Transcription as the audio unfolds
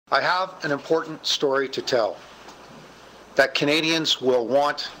I have an important story to tell that Canadians will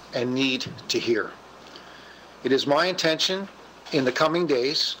want and need to hear. It is my intention in the coming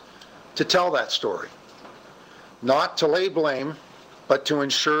days to tell that story, not to lay blame, but to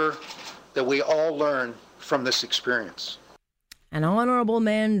ensure that we all learn from this experience. An honourable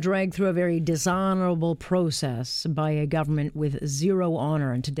man dragged through a very dishonourable process by a government with zero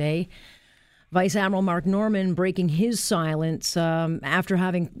honour. And today, Vice Admiral Mark Norman breaking his silence after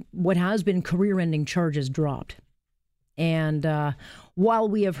having what has been career-ending charges dropped. And while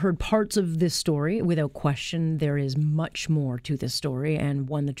we have heard parts of this story, without question, there is much more to this story, and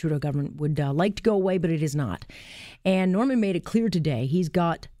one the Trudeau government would like to go away, but it is not. And Norman made it clear today he's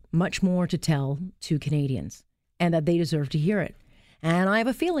got much more to tell to Canadians, and that they deserve to hear it. And I have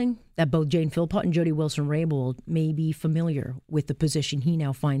a feeling that both Jane Philpott and Jody Wilson-Raybould may be familiar with the position he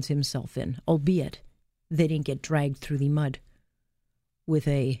now finds himself in, albeit they didn't get dragged through the mud with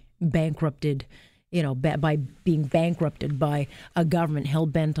a bankrupted, by being bankrupted by a government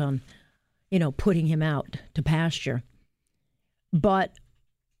hell-bent on, putting him out to pasture. But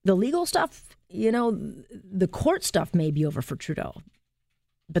the legal stuff, the court stuff may be over for Trudeau,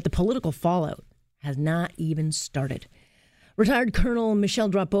 but the political fallout has not even started. Retired Colonel Michel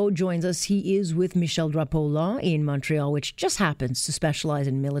Drapeau joins us. He is with Michel Drapeau Law in Montreal, which just happens to specialize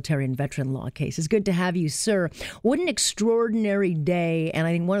in military and veteran law cases. Good to have you, sir. What an extraordinary day, and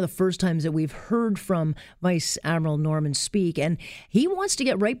I think one of the first times that we've heard from Vice Admiral Norman speak, and he wants to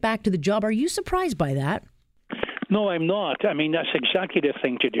get right back to the job. Are you surprised by that? No, I'm not. I mean, that's exactly the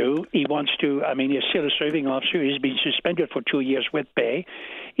thing to do. He wants to, he's still a serving officer. He's been suspended for 2 years with pay.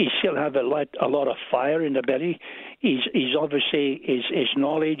 He still has a lot of fire in the belly. He's obviously, his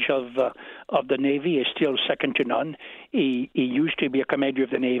knowledge of the Navy is still second to none. He used to be a commander of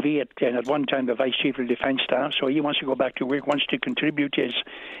the Navy and at one time the Vice Chief of Defence Staff. So he wants to go back to work, wants to contribute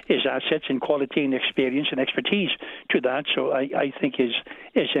his assets and quality and experience and expertise to that. So I think his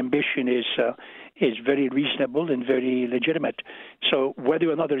ambition is very reasonable and very legitimate. So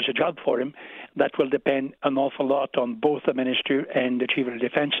whether or not there's a job for him, that will depend an awful lot on both the Minister and the Chief of the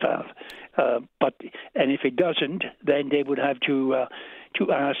Defence Staff. And if it doesn't, then they would have to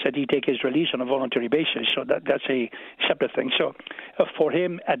ask that he take his release on a voluntary basis. So that's a separate thing. So for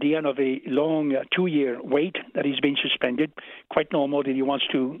him, at the end of a long 2-year wait that he's been suspended, quite normal that he wants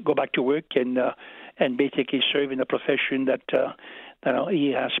to go back to work and basically serve in a profession that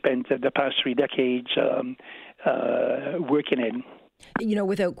he has spent the past 3 decades working in.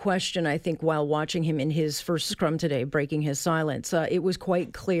 Without question, I think while watching him in his first scrum today, breaking his silence, it was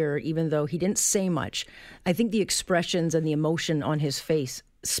quite clear, even though he didn't say much, I think the expressions and the emotion on his face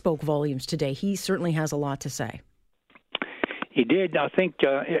spoke volumes today. He certainly has a lot to say. He did. I think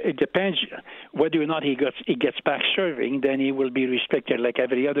it depends whether or not he gets back serving. Then he will be restricted, like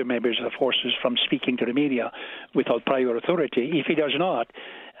every other members of the forces, from speaking to the media without prior authority. If he does not,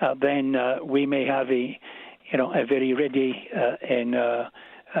 then we may have a very ready and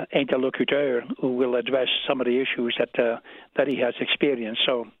interlocutor who will address some of the issues that he has experienced.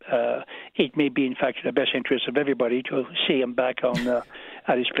 So it may be, in fact, in the best interest of everybody to see him back on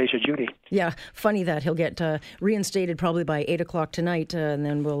at his place of duty. Yeah, funny that he'll get reinstated probably by 8 o'clock tonight, and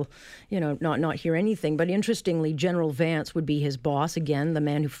then we'll, not hear anything. But interestingly, General Vance would be his boss again, the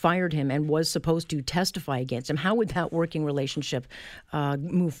man who fired him and was supposed to testify against him. How would that working relationship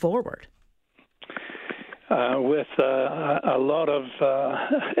move forward? With a lot of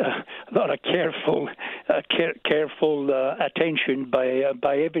careful attention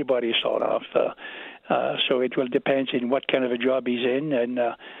by everybody, sort of. So it will depend on what kind of a job he's in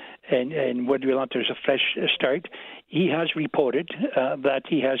and whether or not there's a fresh start. He has reported that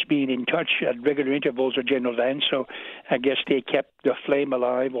he has been in touch at regular intervals with General Vance, so I guess they kept the flame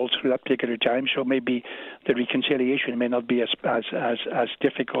alive all through that particular time. So maybe the reconciliation may not be as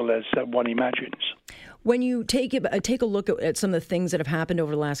difficult as one imagines. When you take a look at some of the things that have happened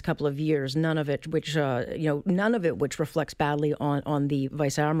over the last couple of years, none of it which reflects badly on the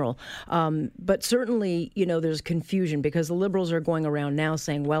Vice Admiral, but certainly there's confusion because the Liberals are going around now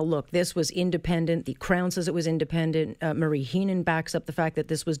saying, well, look, this was independent. The Crown says it was independent. Marie Heenan backs up the fact that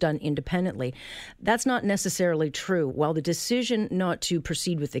this was done independently. That's not necessarily true. While the decision not to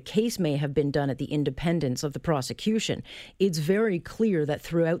proceed with the case may have been done at the independence of the prosecution, it's very clear that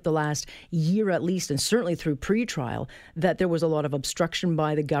throughout the last year at least, and certainly through pre-trial, that there was a lot of obstruction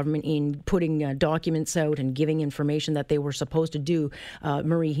by the government in putting documents out and giving information that they were supposed to do.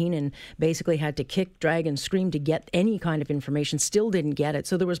 Marie Heenan basically had to kick, drag, and scream to get any kind of information, still didn't get it.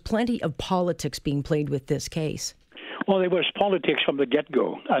 So there was plenty of politics being played with this case. Well, there was politics from the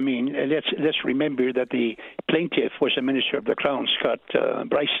get-go. I mean, let's remember that the plaintiff was a minister of the Crown, Scott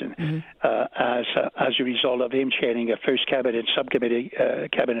Bryson, as a result of him chairing a first cabinet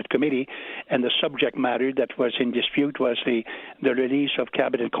committee, and the subject matter that was in dispute was the release of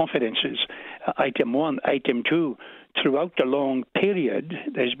cabinet confidences. Item 1, item 2. Throughout the long period,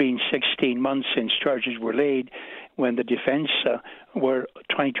 there's been 16 months since charges were laid, when the defense were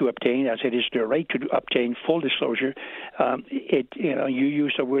trying to obtain, as it is their right to obtain, full disclosure. You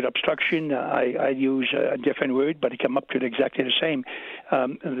use the word obstruction. I use a different word, but it came up to exactly the same.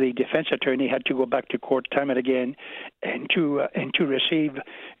 The defense attorney had to go back to court time and again, and to receive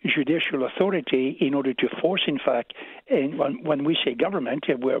judicial authority in order to force, in fact, and when we say government,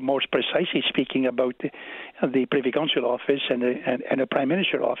 we're more precisely speaking about the Privy Council office and the Prime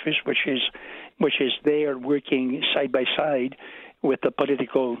Minister office, which is there working side by side with the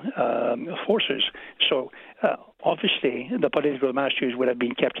political forces. So obviously the political masters would have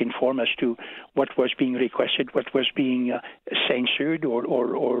been kept informed as to what was being requested, what was being censored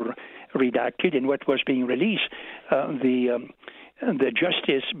or redacted, and what was being released. The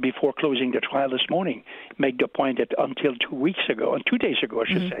justice, before closing the trial this morning, made the point that until 2 days ago,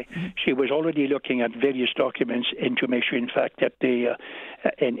 I should say, she was already looking at various documents and to make sure, in fact, that they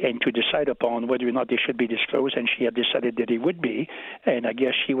and to decide upon whether or not they should be disclosed. And she had decided that they would be, and I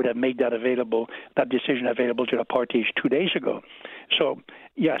guess she would have made that decision available to the parties 2 days ago. So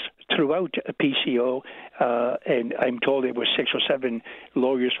yes, throughout PCO, and I'm told there were 6 or 7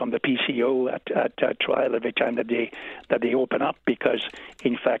 lawyers from the PCO at trial every time that they open up, because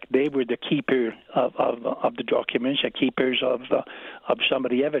in fact they were the keeper of the documents, the keepers of some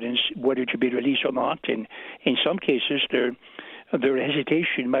of the evidence, whether to be released or not. And in some cases, their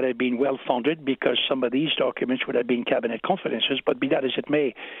hesitation might have been well-founded, because some of these documents would have been cabinet confidences, but be that as it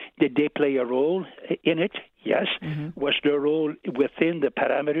may, did they play a role in it? Yes. Was their role within the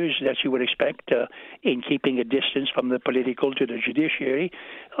parameters that you would expect in keeping a distance from the political to the judiciary?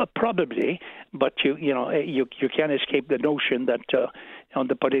 Probably, but you can't escape the notion that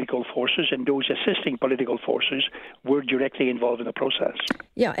the political forces and those assisting political forces were directly involved in the process.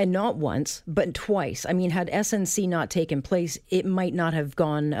 Yeah, and not once, but twice. I mean, had SNC not taken place, it might not have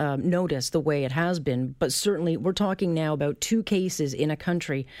gone noticed the way it has been. But certainly, we're talking now about 2 cases in a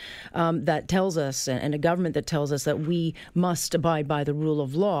country that tells us, and a government that tells us that we must abide by the rule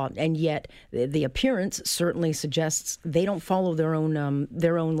of law, and yet the appearance certainly suggests they don't follow their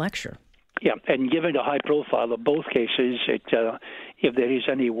own lecture. Yeah, and given the high profile of both cases, if there is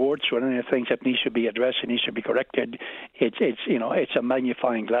any warts or any things that needs to be addressed and needs to be corrected, it's a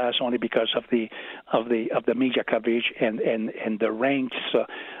magnifying glass only because of the media coverage and the ranks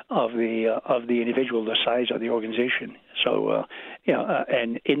of the individual, the size of the organization. So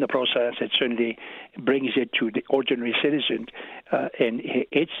and in the process, it certainly brings it to the ordinary citizen, and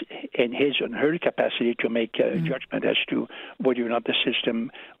it's in his and her capacity to make a judgment as to whether or not the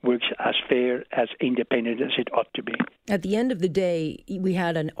system works as fair, as independent as it ought to be. At the end of the day, we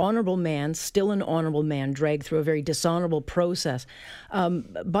had an honorable man, still an honorable man, dragged through a very dishonorable process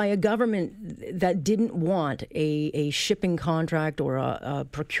by a government that didn't want a shipping contract or a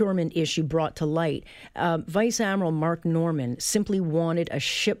procurement issue brought to light. Vice Admiral Mark Norman simply wanted a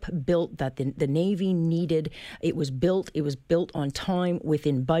ship built that the Navy needed. It was built on time,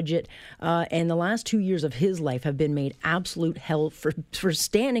 within budget, and the last 2 years of his life have been made absolute hell for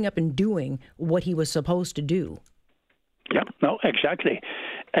standing up and doing what he was supposed to do. Yeah, no, exactly.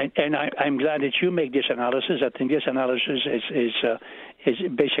 And I'm glad that you make this analysis. I think this analysis is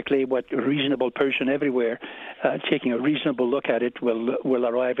basically what a reasonable person everywhere, taking a reasonable look at it, will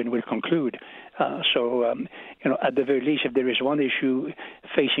arrive and will conclude. So, at the very least, if there is one issue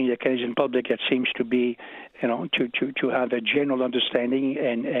facing the Canadian public that seems to be, to have a general understanding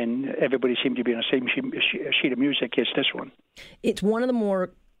and everybody seems to be on the same sheet of music, is this one. It's one of the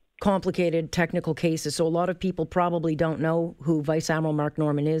more complicated technical cases, so a lot of people probably don't know who Vice Admiral Mark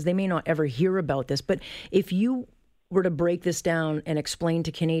Norman is. They may not ever hear about this, but if you were to break this down and explain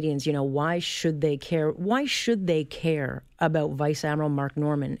to Canadians, why should they care? Why should they care about Vice Admiral Mark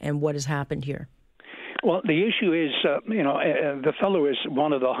Norman and what has happened here? Well, the issue is, the fellow is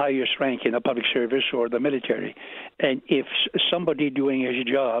one of the highest rank in the public service or the military. And if somebody doing his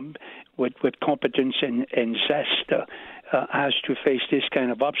job with competence and zest has to face this kind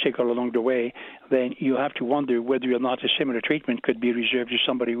of obstacle along the way, then you have to wonder whether or not a similar treatment could be reserved to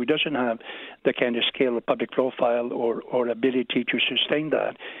somebody who doesn't have the kind of scale of public profile or ability to sustain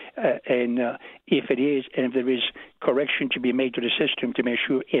that. And if it is, and if there is correction to be made to the system to make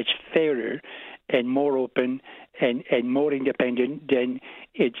sure it's fairer and more open and more independent, then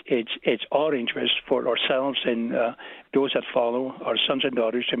it's our interest for ourselves and those that follow, our sons and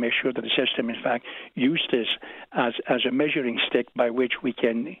daughters, to make sure that the system, in fact, use this as a measuring stick by which we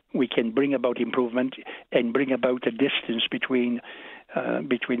can bring about improvement and bring about a distance between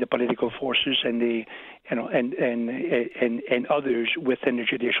the political forces and the and others within the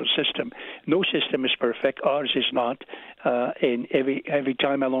judicial system. No system is perfect. Ours is not. And every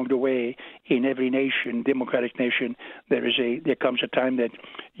time along the way, in every nation, democratic nation, there comes a time that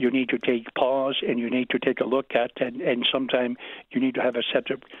you need to take pause and you need to take a look at, and sometimes you need to have a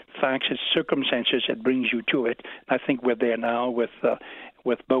set of facts and circumstances that brings you to it. I think we're there now with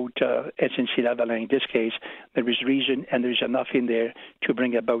both SNC-Lavalin. In this case, there is reason and there is enough in there to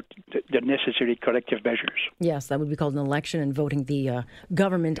bring about the necessary corrective measures. Yes, that would be called an election and voting the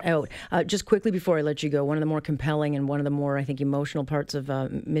government out. Just quickly before I let you go, one of the more compelling and one of the more, I think, emotional parts of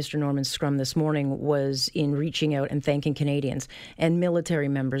Mr. Norman's scrum this morning was in reaching out and thanking Canadians and military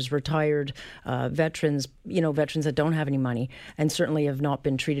members, retired veterans, veterans that don't have any money and certainly have not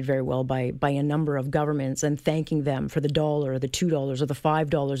been treated very well by a number of governments, and thanking them for the $1, the $2, or the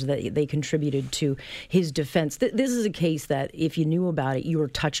 $5 that they contributed to his defense. This is a case that if you knew about it, you were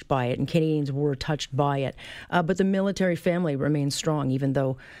touched by it, and Canadians were touched by it. But the military family remains strong, even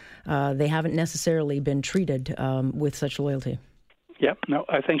though they haven't necessarily been treated with such loyalty. Yeah, no,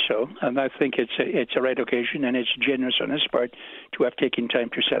 I think so. And I think it's a right occasion, and it's generous on his part to have taken time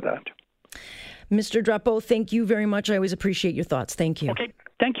to say that. Mr. Drapeau, thank you very much. I always appreciate your thoughts. Thank you. Okay,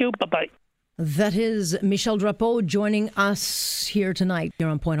 thank you. Bye-bye. That is Michel Drapeau joining us here tonight here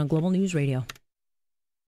on Point on Global News Radio.